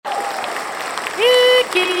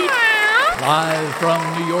Live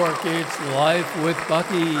from New York, it's Life with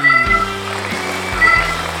Bucky.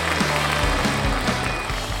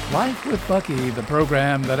 Life with Bucky, the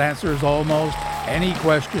program that answers almost any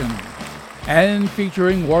question. And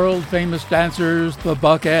featuring world-famous dancers, the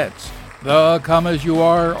Buckettes, the Come As You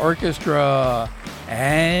Are Orchestra,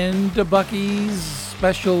 and Bucky's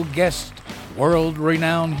special guest,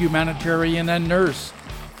 world-renowned humanitarian and nurse,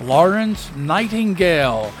 Florence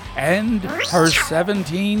Nightingale, and her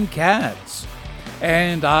 17 cats.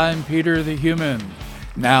 And I'm Peter the Human.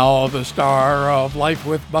 Now the star of Life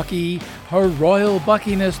with Bucky, her royal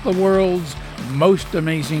Buckiness, the world's most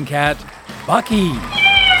amazing cat, Bucky.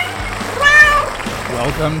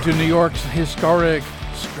 Welcome to New York's historic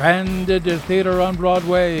Stranded Theater on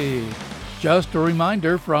Broadway. Just a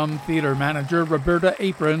reminder from theater manager Roberta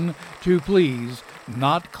Apron to please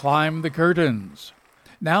not climb the curtains.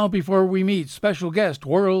 Now, before we meet special guest,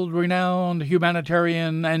 world-renowned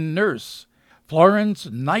humanitarian and nurse,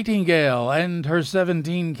 Florence Nightingale and her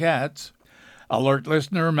 17 cats, alert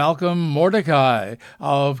listener Malcolm Mordecai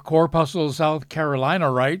of Corpuscle, South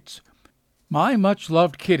Carolina writes, "My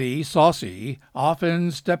much-loved kitty, Saucy,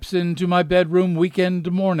 often steps into my bedroom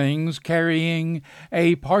weekend mornings carrying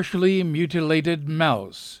a partially mutilated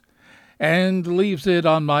mouse and leaves it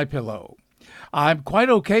on my pillow. I'm quite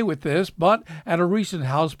okay with this, but at a recent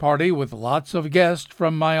house party with lots of guests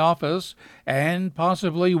from my office and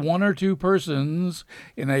possibly one or two persons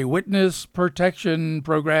in a witness protection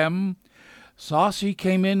program, Saucy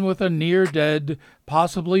came in with a near-dead,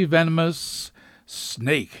 possibly venomous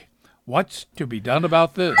snake. What's to be done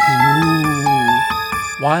about this?"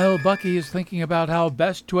 While Bucky is thinking about how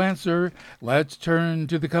best to answer, let's turn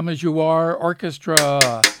to the Come As You Are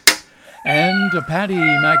Orchestra. And to Patty,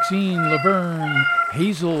 Maxine, Laverne,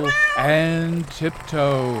 Hazel, and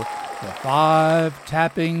Tiptoe, the 5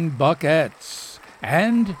 tapping Buckettes,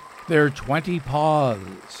 and their 20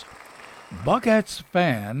 paws. Buckettes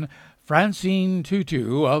fan Francine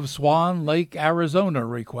Tutu of Swan Lake, Arizona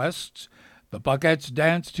requests the Buckettes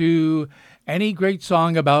dance to Any Great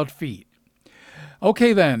Song About Feet.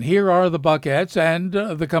 Okay then, here are the Buckettes and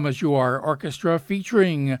the Come As You Are Orchestra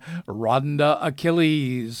featuring Rhonda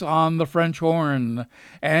Achilles on the French horn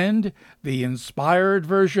and the inspired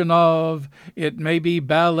version of It May Be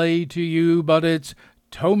Ballet to You, but It's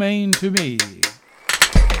Ptomaine to Me.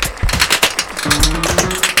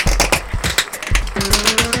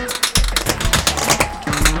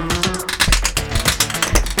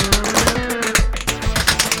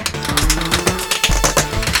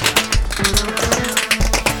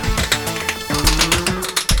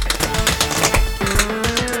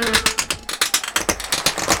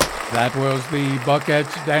 That was the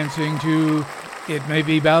Buckettes dancing to It May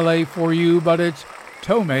Be Ballet for You, but It's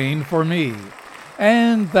Ptomaine for Me.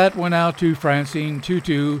 And that went out to Francine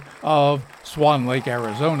Tutu of Swan Lake,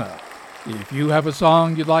 Arizona. If you have a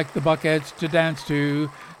song you'd like the Buckettes to dance to,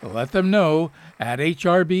 let them know at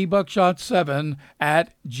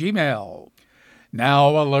hrbbuckshot7@gmail. Now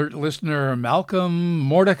alert listener Malcolm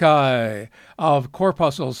Mordecai of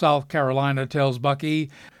Corpuscle, South Carolina tells Bucky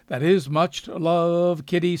that his much-loved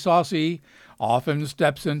kitty Saucy often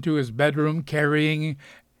steps into his bedroom carrying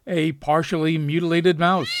a partially mutilated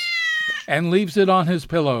mouse and leaves it on his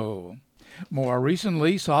pillow. More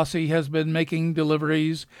recently, Saucy has been making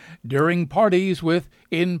deliveries during parties with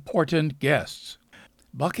important guests.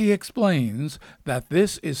 Bucky explains that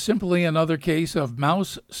this is simply another case of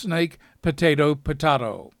mouse, snake, potato,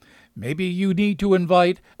 potato. Maybe you need to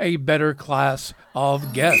invite a better class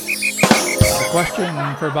of guests. The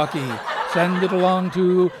question for Bucky, send it along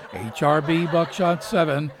to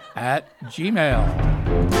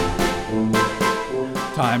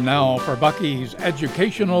hrbbuckshot7@gmail. Time now for Bucky's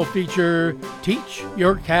educational feature, Teach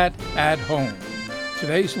Your Cat at Home.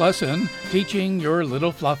 Today's lesson, teaching your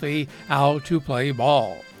little Fluffy how to play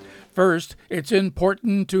ball. First, it's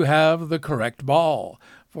important to have the correct ball.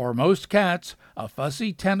 For most cats, a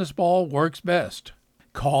fussy tennis ball works best.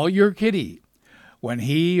 Call your kitty. When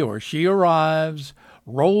he or she arrives,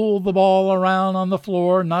 roll the ball around on the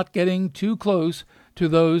floor, not getting too close to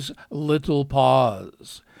those little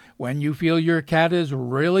paws. When you feel your cat is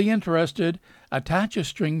really interested, attach a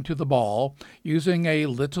string to the ball using a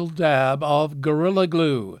little dab of Gorilla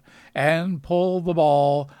Glue and pull the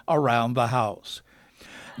ball around the house.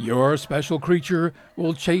 Your special creature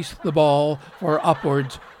will chase the ball for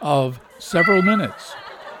upwards of several minutes.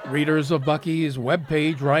 Readers of Bucky's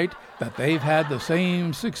webpage write that they've had the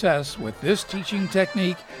same success with this teaching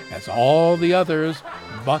technique as all the others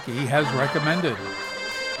Bucky has recommended.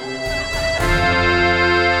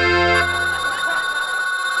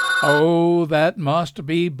 Oh, that must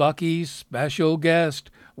be Bucky's special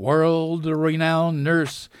guest, world-renowned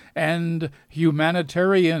nurse and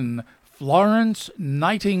humanitarian Florence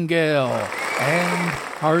Nightingale and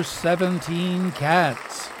her 17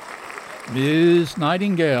 cats. Ms.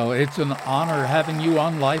 Nightingale, it's an honor having you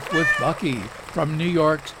on Life with Bucky from New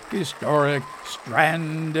York's historic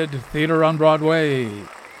Stranded Theater on Broadway.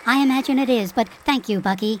 I imagine it is, but thank you,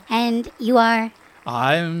 Bucky. And you are?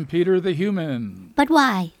 I'm Peter the Human. But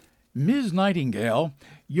why? Ms. Nightingale,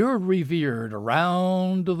 you're revered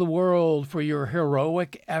around the world for your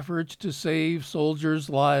heroic efforts to save soldiers'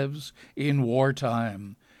 lives in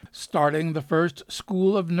wartime, starting the first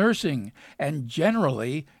school of nursing and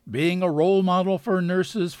generally being a role model for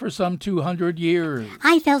nurses for some 200 years.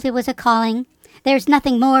 I felt it was a calling. There's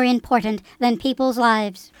nothing more important than people's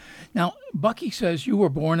lives. Now, Bucky says you were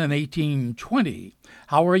born in 1820.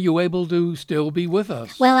 How are you able to still be with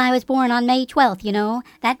us? Well, I was born on May 12th, you know.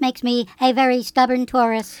 That makes me a very stubborn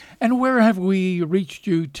Taurus. And where have we reached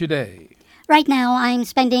you today? Right now, I'm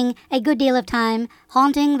spending a good deal of time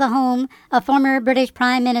haunting the home of former British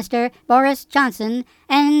Prime Minister Boris Johnson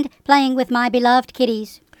and playing with my beloved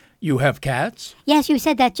kitties. You have cats? Yes, you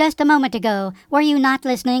said that just a moment ago. Were you not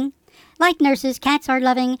listening? Like nurses, cats are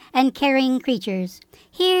loving and caring creatures.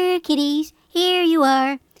 Here, kitties, here you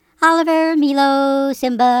are. Oliver, Milo,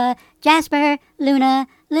 Simba, Jasper, Luna,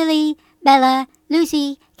 Lily, Bella,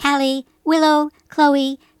 Lucy, Callie, Willow,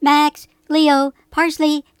 Chloe, Max, Leo,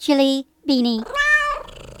 Parsley, Chili, Beanie.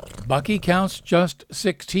 Bucky counts just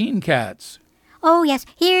 16 cats. Oh, yes,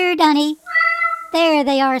 here, Donnie. There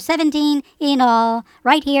they are, 17 in all,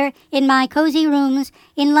 right here in my cozy rooms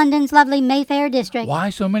in London's lovely Mayfair district. Why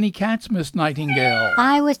so many cats, Miss Nightingale?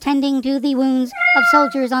 I was tending to the wounds of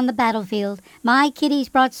soldiers on the battlefield. My kitties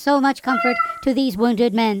brought so much comfort to these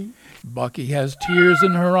wounded men. Bucky has tears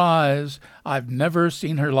in her eyes. I've never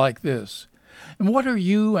seen her like this. And what are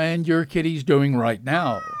you and your kitties doing right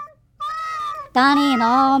now? Donnie and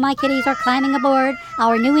all my kitties are climbing aboard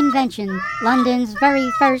our new invention, London's very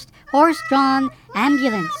first horse-drawn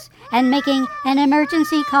ambulance, and making an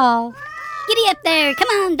emergency call. Giddy up there! Come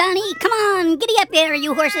on, Donnie! Come on! Giddy up there,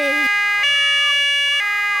 you horses!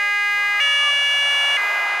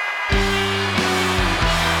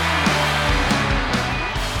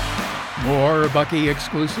 More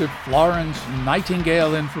Bucky-exclusive Florence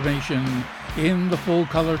Nightingale information in the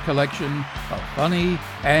full-color collection of funny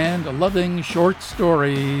and loving short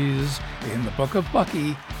stories in the Book of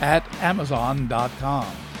Bucky at Amazon.com.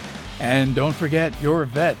 And don't forget, your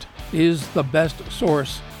vet is the best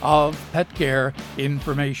source of pet care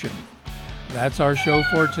information. That's our show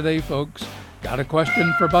for today, folks. Got a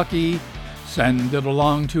question for Bucky? Send it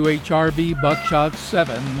along to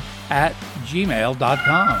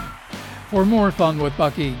hrbbuckshot7@gmail.com. For more fun with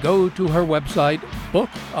Bucky, go to her website,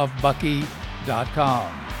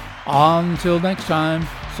 bookofbucky.com. Until next time,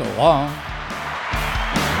 so long.